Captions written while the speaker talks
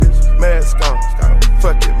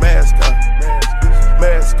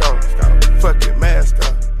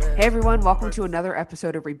Hey everyone, welcome to another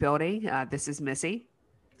episode of Rebuilding. This is Missy,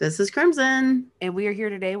 This is Crimson. and we are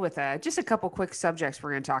here today with just a couple quick subjects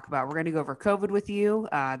we're going to talk about. We're going to go over COVID with you,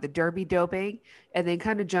 the Derby doping, and then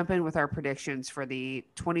kind of jump in with our predictions for the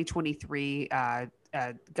 2023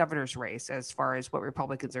 governor's race as far as what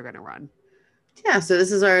Republicans are going to run. Yeah, so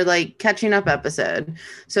this is our catching up episode.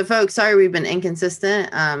 So folks, sorry we've been inconsistent.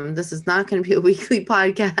 This is not going to be a weekly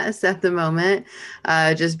podcast at the moment,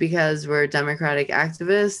 just because we're Democratic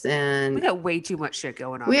activists We and got way too much shit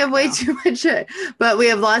going on we have right way now. too much shit. But we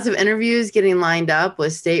have lots of interviews getting lined up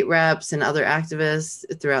with state reps and other activists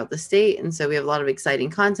throughout the state, and so we have a lot of exciting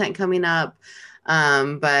content coming up.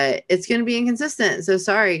 But it's going to be inconsistent. So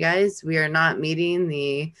sorry guys, we are not meeting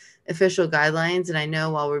the official guidelines, and I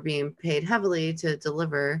know while we're being paid heavily to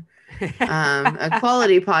deliver a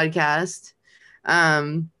quality podcast,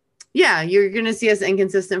 yeah, you're gonna see us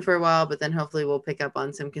inconsistent for a while, but then hopefully we'll pick up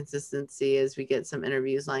on some consistency as we get some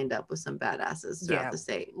interviews lined up with some badasses throughout Yeah, the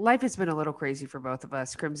state. life has been a little crazy for both of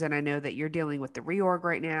us. Crimson, I know that you're dealing with the reorg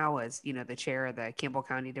right now as, the chair of the Campbell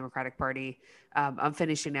County Democratic Party. I'm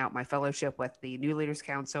finishing out my fellowship with the New Leaders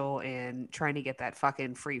Council and trying to get that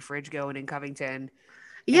fucking free fridge going in Covington.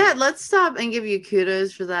 Yeah, And let's stop and give you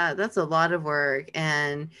kudos for that. That's a lot of work.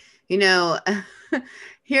 And, you know,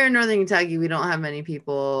 here in Northern Kentucky, we don't have many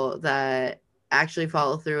people that actually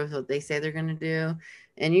follow through with what they say they're going to do.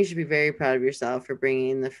 And you should be very proud of yourself for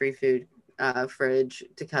bringing the free food fridge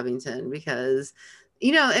to Covington because,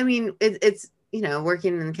 I mean, it's,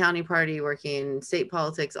 working in the county party, working in state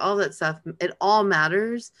politics, all that stuff, it all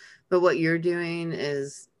matters. But what you're doing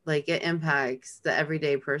is it impacts the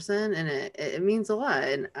everyday person, and it means a lot,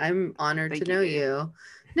 and I'm honored to thank you, know babe. you.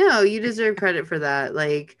 No, you deserve credit for that.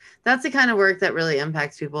 That's the kind of work that really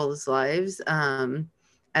impacts people's lives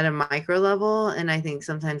at a micro level, and I think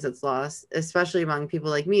sometimes it's lost, especially among people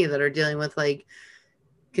like me that are dealing with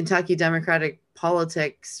Kentucky Democratic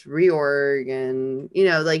politics reorg, and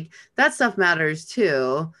that stuff matters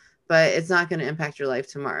too, but it's not going to impact your life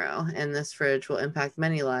tomorrow, and this fridge will impact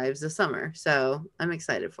many lives this summer, so I'm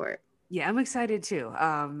excited for it. Yeah, I'm excited too.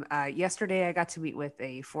 Yesterday, I got to meet with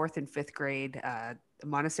a fourth and fifth grade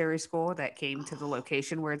Montessori school that came to the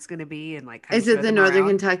location where it's going to be and kind of Is it show the them Northern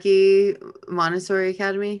around. Montessori Montessori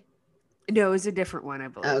Academy? No, it was a different one, I Oh,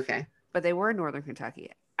 believe, okay. but they were in Northern Kentucky.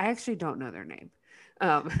 I actually don't know their name.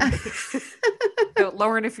 Um, so,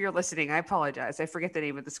 Lauren, if you're listening, I apologize. I forget the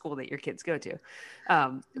name of the school that your kids go to.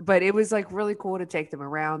 But it was really cool to take them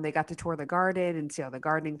around. They got to tour the garden and see all the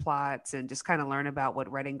gardening plots and just kind of learn about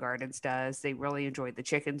what Redding Gardens does. They really enjoyed the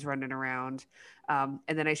chickens running around. And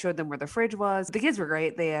then I showed them where the fridge was. The kids were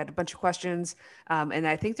great. They had a bunch of questions. And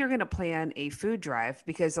I think they're going to plan a food drive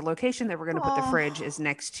because the location that we're going to put the Oh, fridge is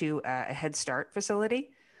next to a Head Start facility.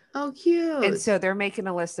 oh, And cute. so they're making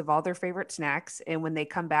a list of all their favorite snacks. And when they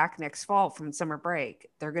come back next fall from summer break,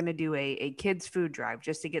 they're going to do a kids' food drive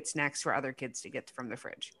just to get snacks for other kids to get from the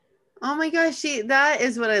fridge. Oh my gosh, that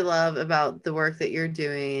is what I love about the work that you're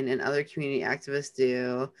doing and other community activists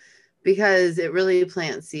do, because it really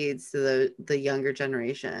plants seeds to the younger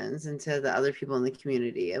generations and to the other people in the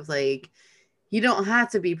community of you don't have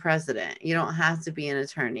to be president. You don't have to be an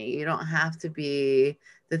attorney. You don't have to be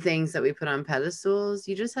the things that we put on pedestals.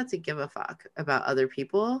 You just have to give a fuck about other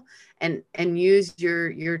people and use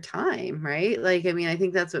your time, right? I mean, I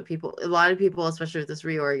think that's what a lot of people, especially with this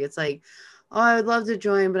reorg, it's oh, I would love to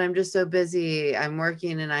join, but I'm just so busy. I'm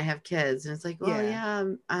working and I have kids. And it's well, Yeah. yeah,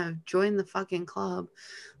 I've joined the fucking club.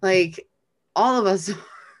 Like all of us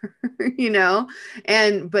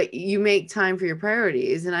but you make time for your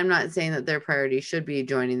priorities, and I'm not saying that their priority should be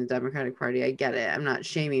joining the Democratic Party. I get it. I'm not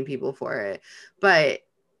shaming people for it, but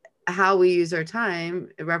how we use our time,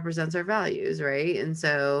 it represents our values, right? And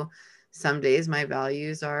so some days my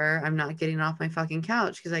values are I'm not getting off my fucking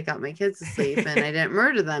couch because I got my kids to sleep and I didn't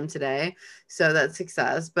murder them today, so that's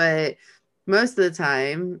success. But most of the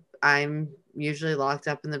time I'm usually locked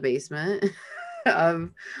up in the basement of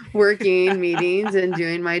working meetings and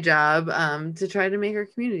doing my job to try to make our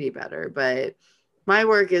community better. But my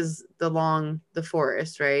work is the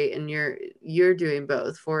forest, right? And you're doing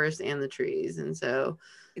both forest and the trees. And so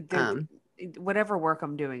There, um whatever work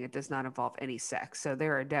I'm doing, it does not involve any sex. So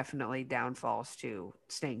there are definitely downfalls to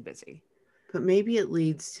staying busy. but maybe it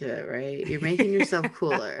leads to it, right? You're making yourself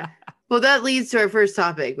cooler. Well, that leads to our first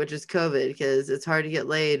topic, which is COVID, because it's hard to get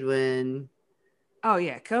laid when Oh,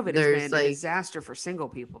 yeah. COVID has there's been a disaster for single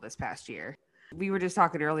people this past year. We were just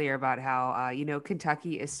talking earlier about how,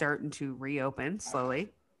 Kentucky is starting to reopen slowly.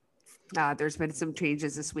 There's been some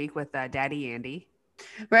changes this week with Daddy Andy.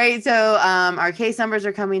 right. So our case numbers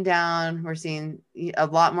are coming down. We're seeing a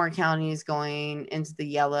lot more counties going into the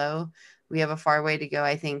yellow, We have a far way to go,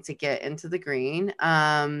 I think, to get into the green.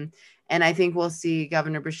 And I think we'll see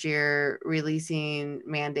Governor Beshear releasing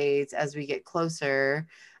mandates as we get closer.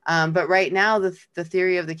 But right now, the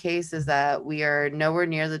theory of the case is that we are nowhere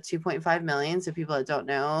near the 2.5 million. So people that don't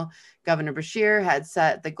know, Governor Beshear had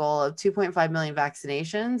set the goal of 2.5 million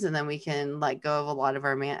vaccinations, and then we can let go of a lot of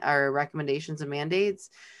our recommendations and mandates.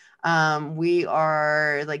 We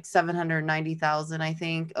are like 790,000, I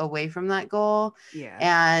think, away from that goal. Yeah.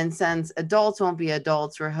 And since adults won't be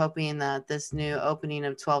adults, we're hoping that this new opening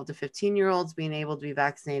of 12 to 15-year-olds being able to be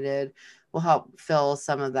vaccinated will help fill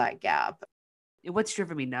some of that gap. What's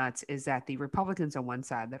driven me nuts is that the Republicans on one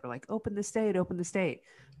side that are like, open the state, open the state.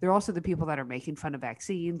 They're also the people that are making fun of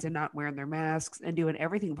vaccines and not wearing their masks and doing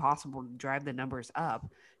everything possible to drive the numbers up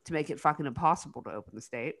to make it fucking impossible to open the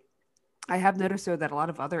state. I have noticed though that a lot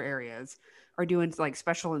of other areas are doing like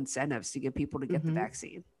special incentives to get people to get the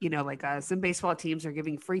vaccine. You know, like some baseball teams are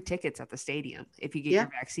giving free tickets at the stadium if you get your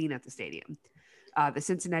vaccine at the stadium. The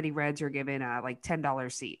Cincinnati Reds are giving like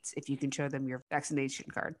 $10 seats if you can show them your vaccination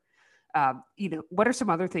card. You know, what are some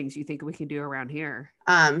other things you think we can do around here?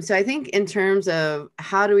 So I think in terms of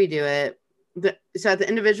how do we do it, so at the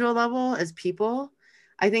individual level as people,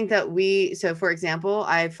 I think that so for example,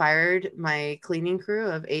 I fired my cleaning crew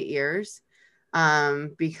of 8 years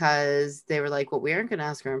because they were like, well, we aren't going to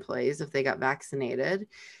ask our employees if they got vaccinated.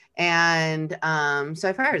 And so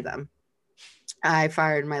I fired them. I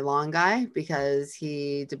fired my lawn guy because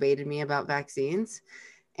he debated me about vaccines.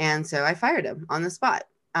 And so I fired him on the spot.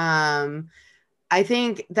 I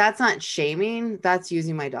think that's not shaming. That's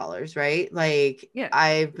using my dollars, right? Like,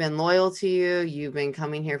 I've been loyal to you. You've been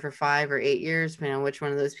coming here for 5 or 8 years, depending on which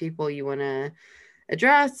one of those people you want to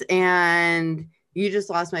address. And you just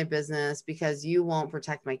lost my business because you won't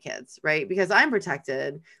protect my kids, right? Because I'm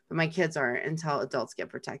protected, but my kids aren't until adults get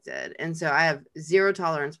protected. And so I have zero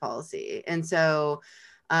tolerance policy. And so,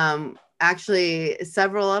 actually,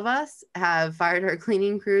 several of us have fired our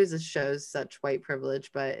cleaning crews. This shows such white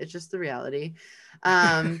privilege, but it's just the reality.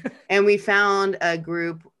 And we found a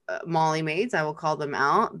group, Molly Maids, I will call them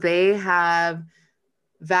out. They have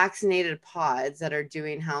vaccinated pods that are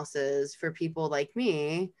doing houses for people like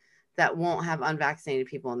me that won't have unvaccinated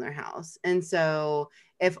people in their house. And so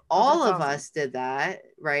if all of us did that,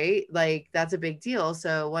 right, like that's a big deal.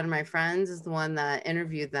 So one of my friends is the one that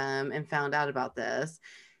interviewed them and found out about this.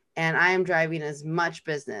 And I am driving as much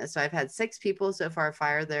business. So I've had 6 people so far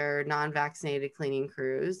fire their non-vaccinated cleaning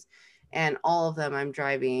crews, and all of them I'm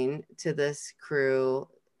driving to this crew.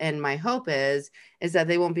 And my hope is that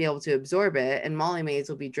they won't be able to absorb it. And Molly Maids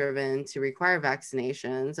will be driven to require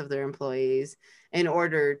vaccinations of their employees in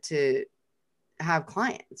order to have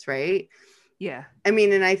clients, right? Yeah. I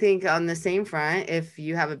mean, and I think on the same front, if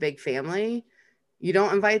you have a big family, you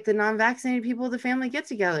don't invite the non-vaccinated people to family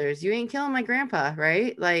get-togethers. You ain't killing my grandpa,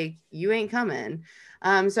 right? Like, you ain't coming.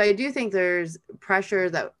 So I do think there's pressure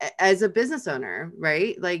that as a business owner,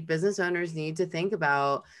 right? Like, business owners need to think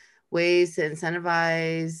about ways to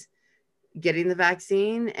incentivize getting the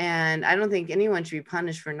vaccine. And I don't think anyone should be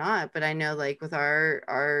punished for not, but I know like with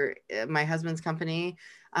my husband's company,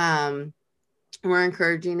 we're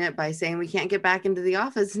encouraging it by saying we can't get back into the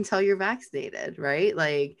office until you're vaccinated, right?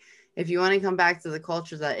 Like, if you want to come back to the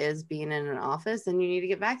culture that is being in an office, then you need to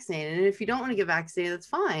get vaccinated. And if you don't want to get vaccinated, that's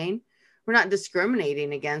fine. We're not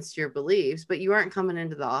discriminating against your beliefs, but you aren't coming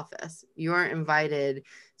into the office. You aren't invited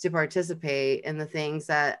to participate in the things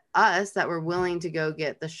that we're willing to go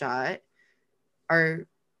get the shot are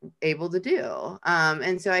able to do.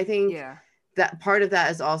 And so I think that part of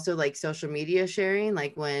that is also like social media sharing,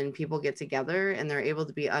 like when people get together and they're able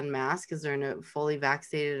to be unmasked because they're in a fully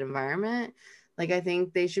vaccinated environment. Like, I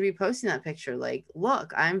think they should be posting that picture. Like,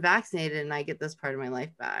 look, I'm vaccinated and I get this part of my life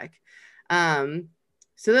back.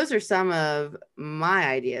 So those are some of my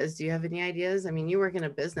ideas. Do you have any ideas? I mean, you work in a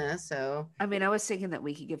business, so. I mean, I was thinking that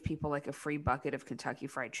we could give people like a free bucket of Kentucky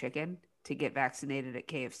Fried Chicken to get vaccinated at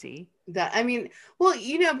KFC. I mean, well,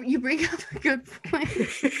 you bring up a good point.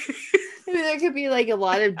 I mean, there could be like a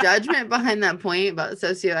lot of judgment behind that point about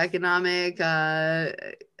socioeconomic,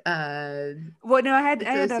 well, no, I had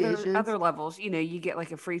other levels. You know, you get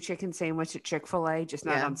like a free chicken sandwich at Chick-fil-A, just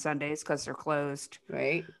not on Sundays because they're closed.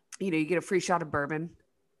 Right. You know, you get a free shot of bourbon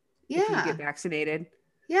if you get vaccinated.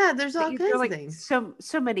 Yeah, there's all kinds of things.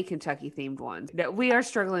 So many Kentucky themed ones. We are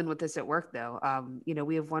struggling with this at work though. You know,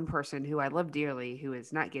 we have one person who I love dearly who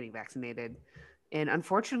is not getting vaccinated. And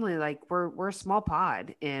unfortunately, like we're a small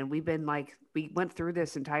pod and we went through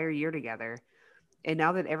this entire year together. And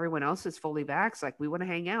now that everyone else is fully vaxxed, like we want to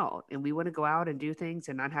hang out and we want to go out and do things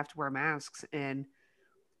and not have to wear masks. And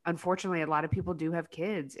unfortunately, a lot of people do have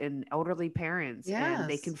kids and elderly parents, and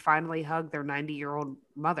they can Yes. finally hug their 90-year-old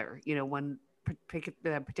mother, one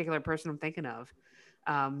particular person I'm thinking of.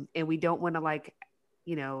 And we don't want to, like,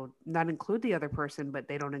 not include the other person, but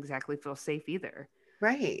they don't exactly feel safe either.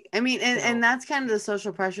 Right. I mean, and So, that's kind of the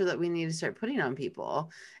social pressure that we need to start putting on people.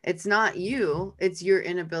 It's not you, it's your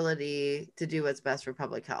inability to do what's best for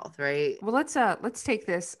public health, right? well, let's take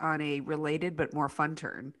this on a related but more fun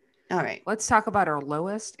turn. All right. Let's talk about our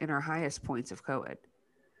lowest and our highest points of COVID.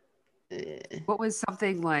 Uh, What was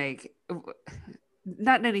something like,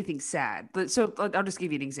 not anything sad, but so I'll just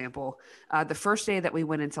give you an example. The first day that we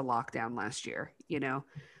went into lockdown last year,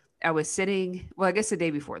 I was sitting, well, I guess the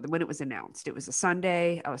day before, when it was announced, it was a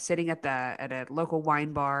Sunday. I was sitting at a local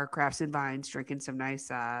wine bar, Crafts and Vines, drinking some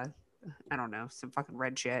nice, I don't know, some fucking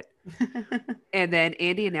red shit. And then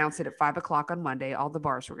Andy announced that at 5 o'clock on Monday, all the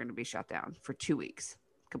bars were going to be shut down for 2 weeks,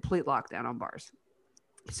 complete lockdown on bars.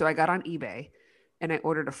 So I got on eBay and I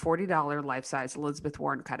ordered a $40 life size Elizabeth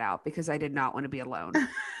Warren cutout because I did not want to be alone.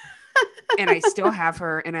 And I still have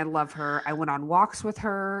her and I love her. I went on walks with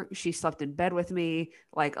her. She slept in bed with me.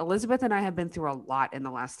 Like, Elizabeth and I have been through a lot in the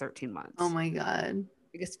last 13 oh months. my God.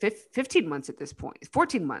 I guess 15 months at this point,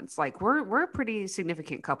 14 months. Like, we're a pretty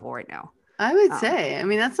significant couple right now. I would Um, say, I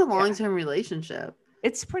mean, that's a yeah, long-term relationship.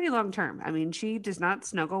 it's pretty long term. I mean, she does not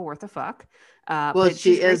snuggle worth a fuck, Well, but she's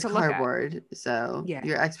she great is to look at. cardboard, so Yeah,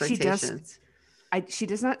 your she does. expectations. She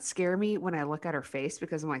does not scare me when I look at her face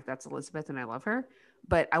because I'm like, that's Elizabeth and I love her.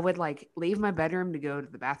 But I would, like, leave my bedroom to go to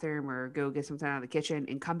the bathroom or go get something out of the kitchen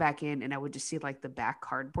and come back in and I would just see, like, the back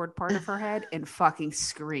cardboard part of her head and fucking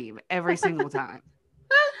scream every single time.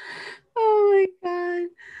 Oh my God.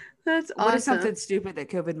 That's What is something awesome. stupid that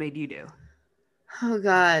COVID made you do? Oh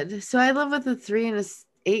God. So I live with a 3 and a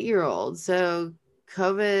 8-year-old. So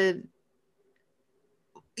COVID,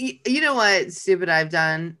 you know what stupid I've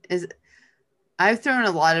done is I've thrown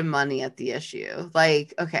a lot of money at the issue.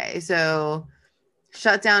 Like, okay, so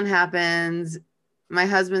shutdown happens. My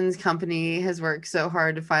husband's company has worked so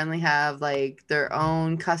hard to finally have like their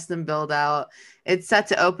own custom build out. It's set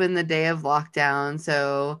to open the day of lockdown.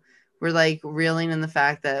 So we're like reeling in the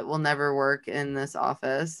fact that we'll never work in this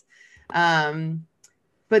office. Um,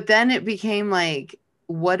 but then it became like,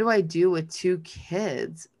 what do I do with 2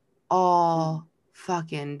 kids all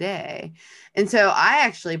fucking day? And so I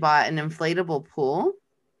actually bought an inflatable pool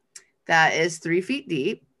that is 3 feet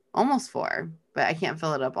deep, almost 4, but I can't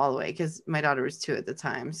fill it up all the way because my daughter was 2 at the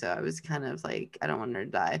time. So I was kind of like, I don't want her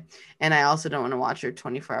to die. And I also don't want to watch her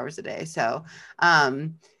 24 hours a day. So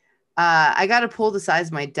I got a pool the size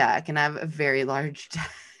of my deck and I have a very large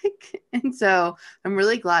deck. And so I'm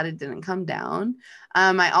really glad it didn't come down.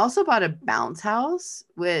 I also bought a bounce house,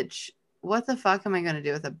 which what the fuck am I going to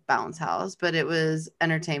do with a bounce house? But it was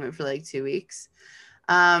entertainment for like 2 weeks.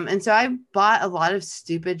 And so I bought a lot of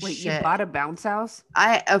stupid Wait, you shit. bought a bounce house?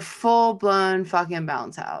 A full blown fucking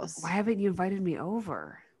bounce house. Why haven't you invited me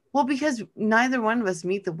over? Well, because neither one of us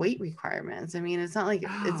meet the weight requirements. I mean, Oh, damn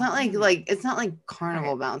it. it's not like All right.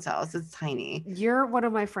 carnival bounce house. It's tiny. You're one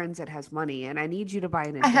of my friends that has money, and I need you to buy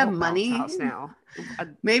an I have adult bounce money. house now.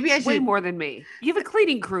 Maybe I Way should. more than me. You have a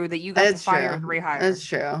cleaning crew that you got to That's fire and true. rehire. That's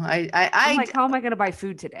true. I'm like, how am I going to buy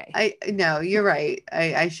food today? no, you're right.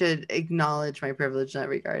 I should acknowledge my privilege in that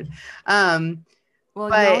regard. Um, Well,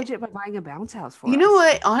 but acknowledge it by buying a bounce house you for know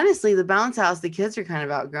us. what? Honestly, the bounce house, the kids are kind of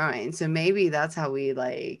outgrowing. So maybe that's how we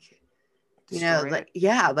like, Destroy like, it.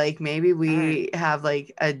 yeah, like maybe All right. we have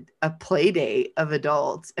like a play date of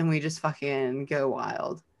adults and we just fucking go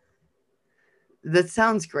wild. That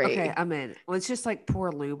sounds Okay, great. I'm in. Let's just, like,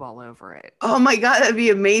 pour lube all over it. Oh my God, that'd be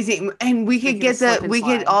amazing. And we could Make it a get slip and we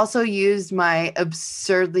could slide. also use my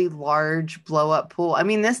absurdly large blow up pool. I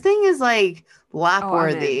mean, this thing is like lap Oh, I'm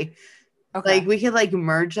in. worthy. Like Okay. we could like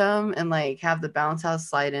merge them and like have the bounce house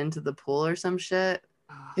slide into the pool or some shit.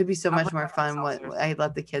 Oh, It'd be so I'll much bring more my own fun what seltzers. I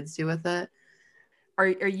let the kids do with it. Are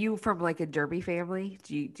you from, like, a Derby family?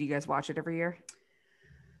 Do you guys watch it every year?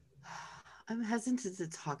 I'm hesitant to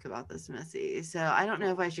talk about this, Missy. So I don't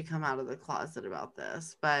know if I should come out of the closet about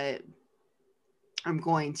this, but I'm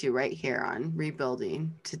going to right here on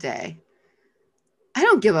Rebuilding today. I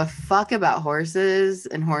don't give a fuck about horses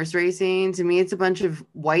and horse racing. To me, it's a bunch of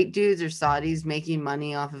white dudes or Saudis making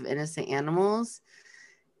money off of innocent animals.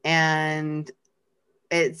 And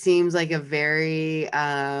it seems like a very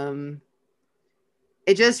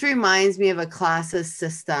it just reminds me of a classist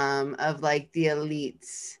system of like the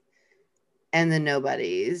elites and the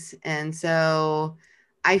nobodies. And so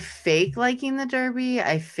I fake liking the Derby.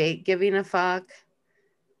 I fake giving a fuck,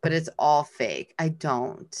 but it's all fake. I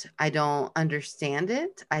don't understand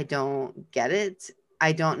it. I don't get it.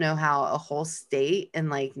 I don't know how a whole state and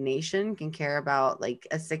like nation can care about like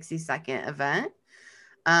a 60-second event.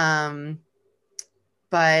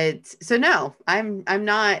 But so no, I'm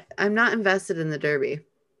not invested in the Derby.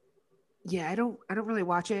 Yeah, I don't really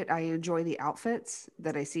watch it. I enjoy the outfits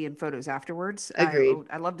that I see in photos afterwards. Agreed.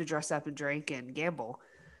 I love to dress up and drink and gamble.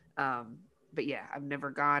 Um, but yeah, I've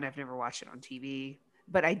never gone. I've never watched it on TV.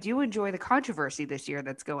 But I do enjoy the controversy this year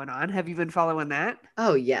that's going on. Have you been following that?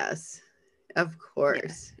 Oh yes, of Yeah.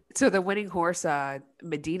 course. So the winning horse,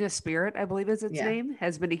 Medina Spirit, I believe is its Yeah. name,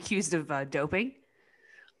 has been accused of doping,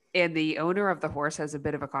 and the owner of the horse has a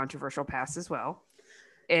bit of a controversial past as well.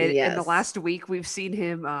 And in the Yes. last week, we've seen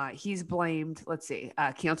him. He's blamed, let's see,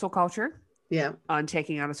 cancel culture Yeah. on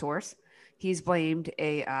taking on his horse. He's blamed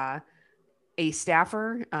a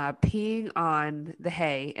staffer peeing on the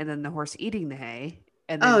hay and then the horse eating the hay.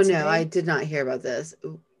 And then Oh no, I today, did not hear about this.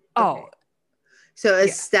 oh Okay. So a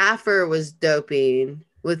yeah, staffer was doping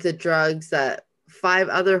with the drugs that 5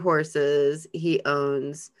 other horses he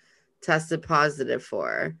owns tested positive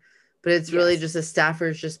for. But it's really yes, just a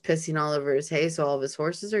staffer's just pissing all over his hay. So all of his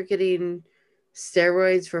horses are getting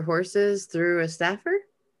steroids for horses through a staffer.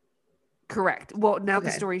 correct. Well, now the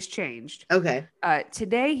Okay. story's changed. Okay.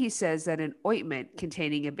 Today, he says that an ointment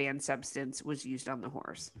containing a banned substance was used on the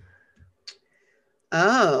horse.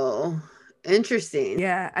 Oh, interesting.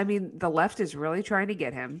 Yeah, I mean, the left is really trying to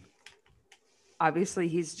get him. Obviously,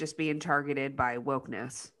 he's just being targeted by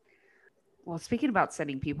wokeness. Well, speaking about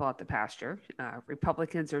sending people out the pasture,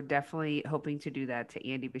 Republicans are definitely hoping to do that to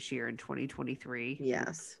Andy Bashir in 2023.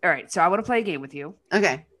 Yes. All right, so I want to play a game with you.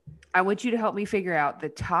 Okay. I want you to help me figure out the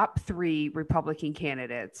top 3 Republican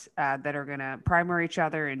candidates that are going to primary each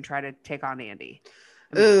other and try to take on Andy.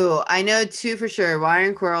 Ooh, I know 2 for sure.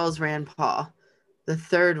 Ryan Quarles, Rand Paul. The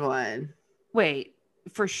third one, Wait,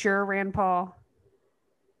 for sure, Rand Paul?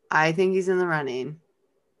 I think he's in the running.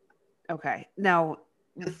 Okay. Now,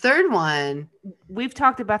 The third one, we've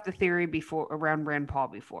talked about the theory before around Rand Paul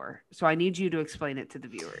before, so I need you to explain it to the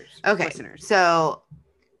viewers, okay. listeners. So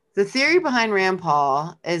the theory behind Rand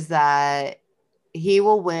Paul is that he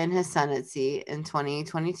will win his Senate seat in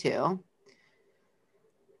 2022.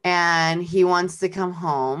 And he wants to come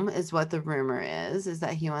home, is what the rumor is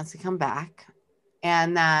that he wants to come back.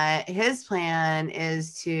 And that his plan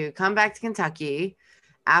is to come back to Kentucky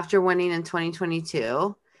after winning in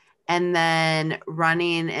 2022 and then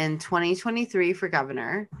running in 2023 for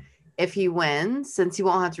governor. If he wins, since he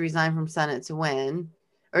won't have to resign from Senate to win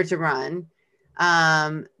or to run,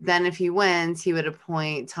 then if he wins, he would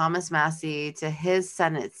appoint Thomas Massie to his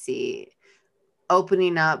Senate seat,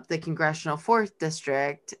 opening up the congressional 4th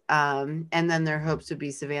district. And then their hopes would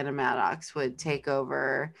be Savannah Maddox would take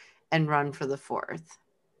over and run for the 4th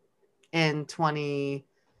in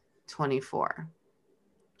 2024.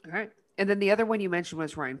 All right. And then the other one you mentioned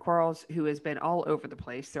was Ryan Quarles, who has been all over the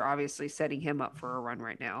place. They're obviously setting him up for a run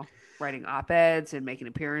right now, writing op-eds and making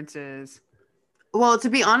appearances. Well, to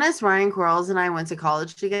be honest, Ryan Quarles and I went to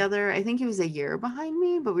college together. I think he was a year behind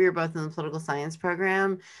me, but we were both in the political science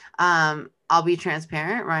program. I'll be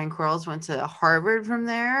transparent. Ryan Quarles went to Harvard from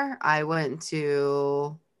there. I went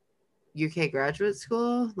to UK graduate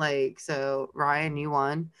school. So Ryan, you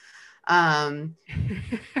won.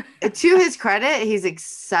 To his credit, he's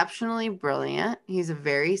exceptionally brilliant. He's a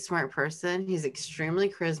very smart person. He's extremely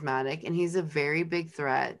charismatic, and he's a very big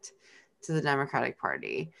threat to the Democratic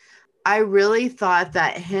Party. I really thought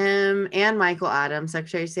that him and Michael Adams,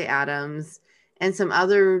 Secretary of State Adams, and some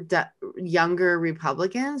other younger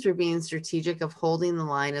Republicans were being strategic of holding the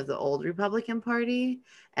line of the old Republican Party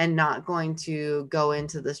and not going to go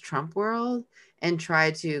into this Trump world and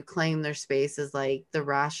try to claim their space as like the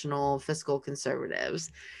rational fiscal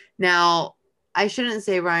conservatives. Now, I shouldn't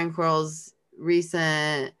say Ryan Quarles'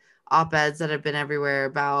 recent op-eds that have been everywhere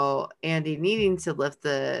about Andy needing to lift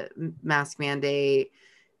the mask mandate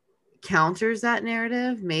counters that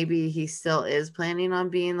narrative. Maybe he still is planning on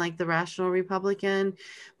being like the rational Republican,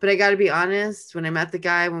 but I got to be honest, when I met the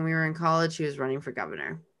guy when we were in college, he was running for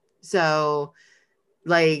governor. So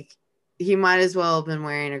like he might as well have been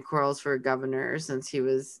wearing a Quarles for governor since he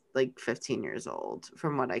was like 15 years old,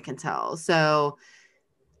 from what I can tell. So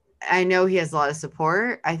I know he has a lot of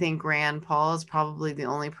support. I think Rand Paul is probably the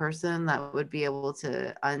only person that would be able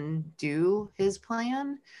to undo his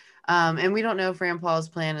plan. And we don't know if Rand Paul's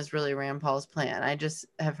plan is really Rand Paul's plan. I just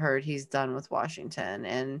have heard he's done with Washington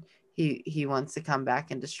and he wants to come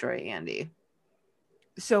back and destroy Andy.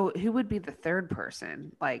 So who would be the third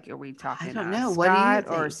person? Like, are we talking I don't know. Scott What do you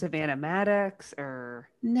think? or Savannah Maddox or?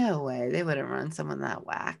 No way. They wouldn't run someone that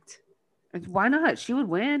whacked. Why not? She would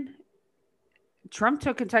win. Trump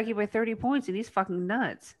took Kentucky by 30 points and he's fucking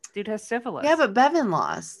nuts. Dude has syphilis. Yeah, but Bevan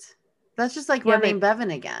lost. That's just like Yeah, running but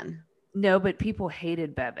Bevan again. no, but people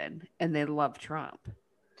hated Bevan and they loved Trump.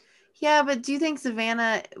 Yeah, but do you think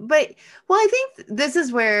Savannah? But well, I think this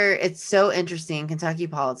is where it's so interesting, Kentucky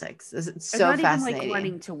politics. It's And so not even like fascinating.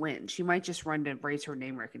 running to win. She might just run to raise her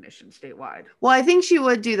name recognition statewide. Well, I think she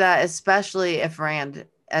would do that, especially if Rand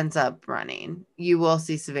ends up running. You will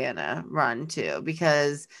see Savannah run too,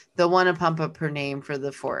 because they'll want to pump up her name for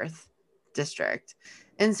the fourth district.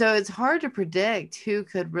 And so it's hard to predict who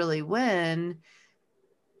could really win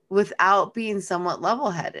without being somewhat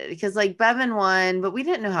level-headed, because like Bevan won, but we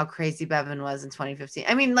didn't know how crazy Bevan was in 2015.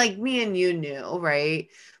 I mean, like me and you knew, right?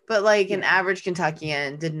 But like an average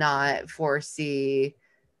Kentuckian did not foresee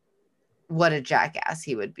what a jackass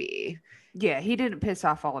he would be. Yeah, he didn't piss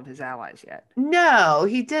off all of his allies yet. No,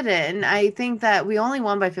 he didn't. I think that we only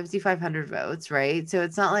won by 5,500 votes, right? So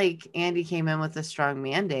it's not like Andy came in with a strong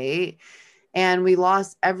mandate, and we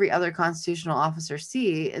lost every other constitutional officer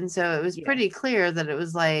seat. And so it was pretty clear that it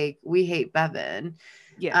was like, we hate Bevan.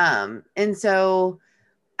 Yeah. And so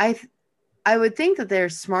I would think that they're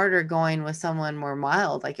smarter going with someone more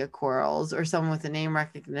mild, like a Quarles, or someone with a name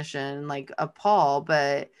recognition, like a Paul,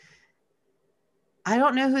 but I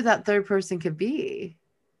don't know who that third person could be.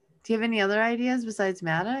 Do you have any other ideas besides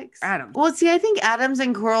Maddox? Adams. Well, see, I think Adams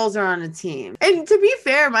and Quarles are on a team. And to be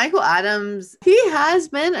fair, Michael Adams, he has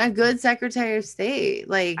been a good Secretary of State.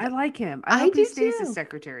 Like, I like him. I hope he stays as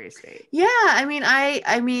Secretary of State. Yeah,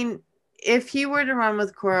 I mean, if he were to run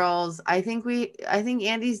with Quarles, I think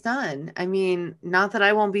Andy's done. I mean, not that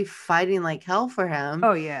I won't be fighting like hell for him.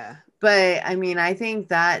 Oh yeah. But I mean, I think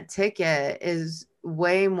that ticket is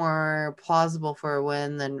way more plausible for a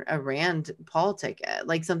win than a Rand Paul ticket,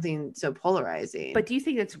 like something so polarizing. But do you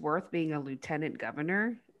think it's worth being a lieutenant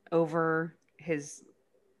governor over his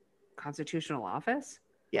constitutional office?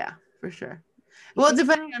 Yeah, for sure. Well,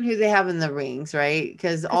 depending on who they have in the rings, right?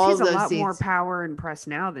 Because all of those a lot seats... more power and press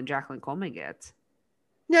now than Jacqueline Coleman gets.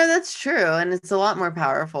 No, that's true, and it's a lot more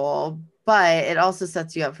powerful. But it also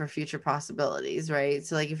sets you up for future possibilities, right?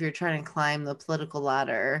 So, like, if you're trying to climb the political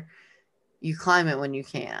ladder, you climb it when you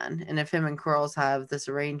can. And if him and Quarles have this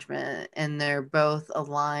arrangement and they're both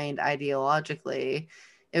aligned ideologically,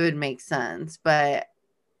 it would make sense. But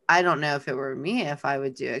I don't know if it were me if I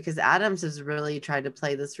would do it, because Adams has really tried to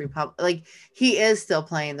play this like he is still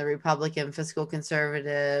playing the Republican fiscal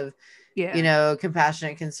conservative,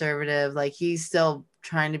 compassionate conservative. Like he's still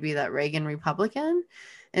trying to be that Reagan Republican.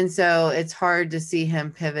 And so it's hard to see him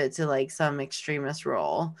pivot to like some extremist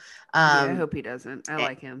role. I hope he doesn't. I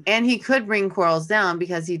like him. And he could bring Quarles down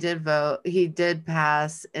because he did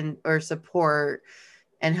pass or support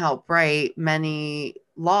and help write many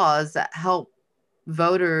laws that help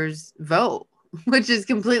voters vote, which is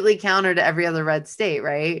completely counter to every other red state,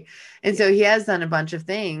 right? And so he has done a bunch of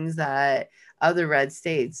things that other red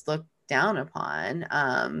states look down upon.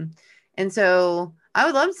 And so I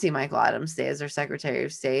would love to see Michael Adams stay as our Secretary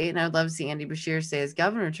of State, and I would love to see Andy Beshear stay as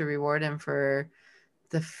governor to reward him for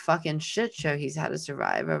the fucking shit show he's had to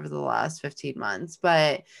survive over the last 15 months.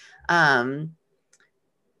 But I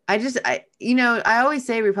always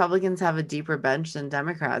say Republicans have a deeper bench than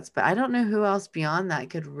Democrats, but I don't know who else beyond that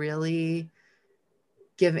could really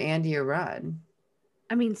give Andy a run.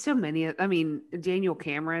 I mean, Daniel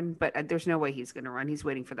Cameron, but there's no way he's going to run. He's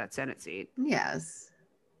waiting for that Senate seat. Yes.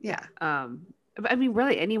 Yeah. I mean,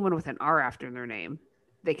 really anyone with an R after their name,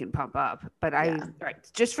 they can pump up. But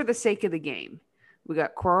just for the sake of the game, we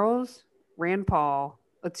got Quarles, Rand Paul.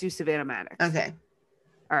 Let's do Savannah Maddox. Okay.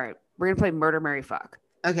 All right. We're going to play Murder, Marry, Fuck.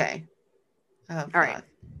 Okay. Oh, all right.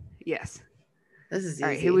 Yes. This is easy. All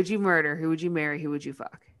right. Who would you murder? Who would you marry? Who would you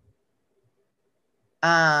fuck?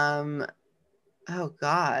 Oh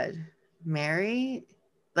God. Marry?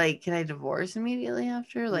 Like, can I divorce immediately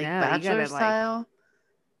after? Like, no, Bachelor style?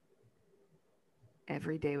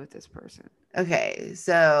 Every day with this person. Okay.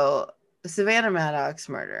 So, Savannah Maddox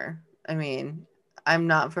murder. I mean, I'm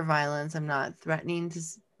not for violence. I'm not threatening to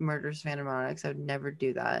murder Savannah Maddox. I would never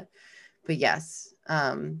do that. But yes,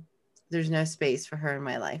 there's no space for her in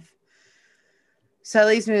my life. So that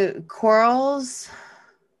leaves me Quarles.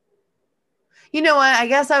 You know what? I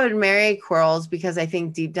guess I would marry Quarles because I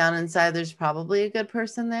think deep down inside there's probably a good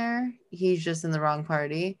person there. He's just in the wrong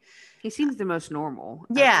party. He seems the most normal.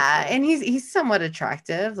 Yeah, and he's somewhat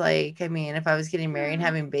attractive. Like, I mean, if I was getting married and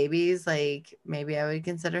having babies, like maybe I would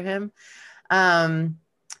consider him. And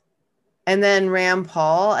then Rand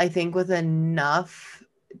Paul, I think with enough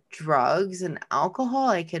drugs and alcohol,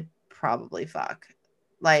 I could probably fuck.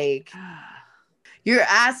 Like, you're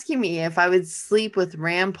asking me if I would sleep with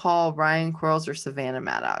Rand Paul, Ryan Quarles, or Savannah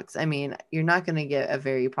Maddox. I mean, you're not going to get a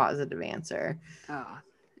very positive answer. Oh,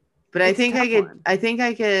 But I think I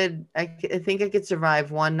could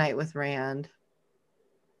survive one night with Rand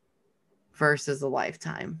versus a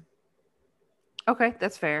lifetime. Okay,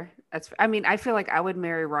 that's fair. I mean, I feel like I would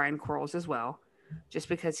marry Ryan Quarles as well, just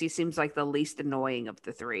because he seems like the least annoying of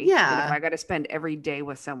the three. Yeah. And if I got to spend every day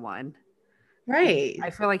with someone, right? I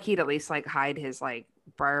feel like he'd at least like hide his like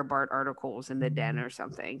Breitbart articles in the den or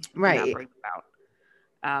something, right? Not bring them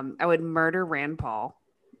out. I would murder Rand Paul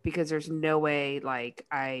because there's no way like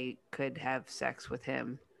I could have sex with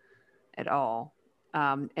him at all.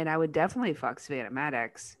 And I would definitely fuck Savannah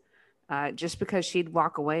Maddox. Just because she'd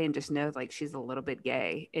walk away and just know like she's a little bit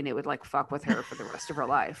gay and it would like fuck with her for the rest of her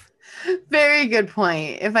life. Very good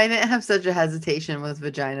point. If I didn't have such a hesitation with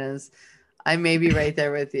vaginas, I may be right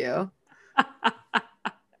there with you.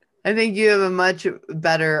 I think you have a much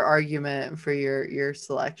better argument for your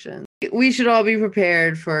selection. We should all be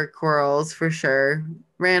prepared for Quarles for sure.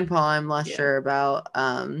 Rand Paul, I'm less sure about.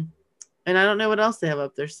 And I don't know what else they have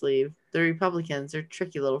up their sleeve. The Republicans are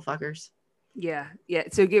tricky little fuckers. Yeah.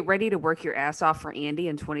 So get ready to work your ass off for Andy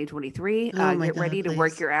in 2023. Get ready to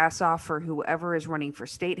work your ass off for whoever is running for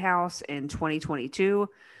State House in 2022.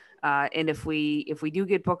 And if we do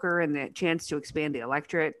get Booker and the chance to expand the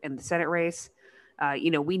electorate and the Senate race,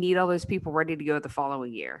 we need all those people ready to go the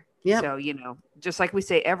following year. Yep. So, just like we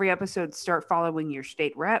say, every episode, start following your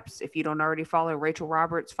state reps. If you don't already follow Rachel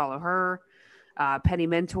Roberts, follow her. Penny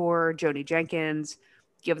Mentor, Joni Jenkins.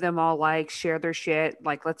 Give them all likes, share their shit.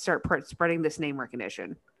 Like, let's start spreading this name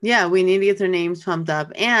recognition. Yeah, we need to get their names pumped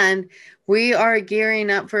up. And we are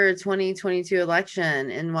gearing up for a 2022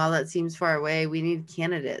 election. And while that seems far away, we need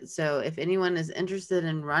candidates. So if anyone is interested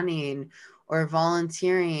in running or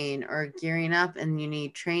volunteering or gearing up and you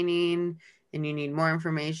need training and you need more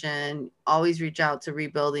information, always reach out to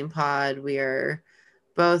Rebuilding Pod. We are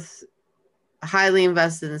both highly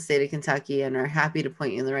invested in the state of Kentucky and are happy to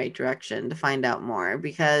point you in the right direction to find out more,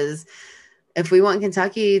 because if we want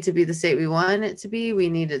Kentucky to be the state we want it to be, we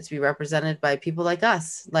need it to be represented by people like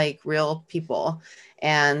us, like real people.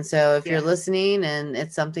 And so if you're listening and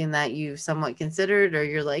it's something that you've somewhat considered, or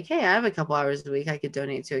you're like, hey, I have a couple hours a week I could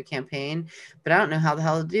donate to a campaign, but I don't know how the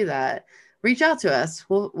hell to do that, reach out to us.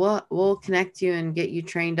 We'll connect you and get you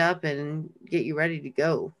trained up and get you ready to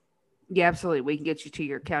go. Yeah, absolutely. We can get you to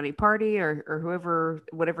your county party or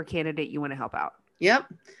whatever candidate you want to help out. Yep.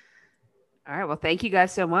 All right. Well, thank you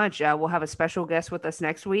guys so much. We'll have a special guest with us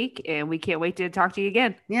next week, and we can't wait to talk to you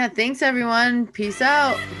again. Yeah. Thanks, everyone. Peace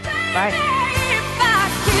out. Bye. If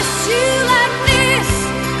I kiss you like this,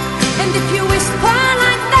 and if you whisper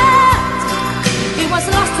like that, it was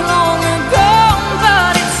lost long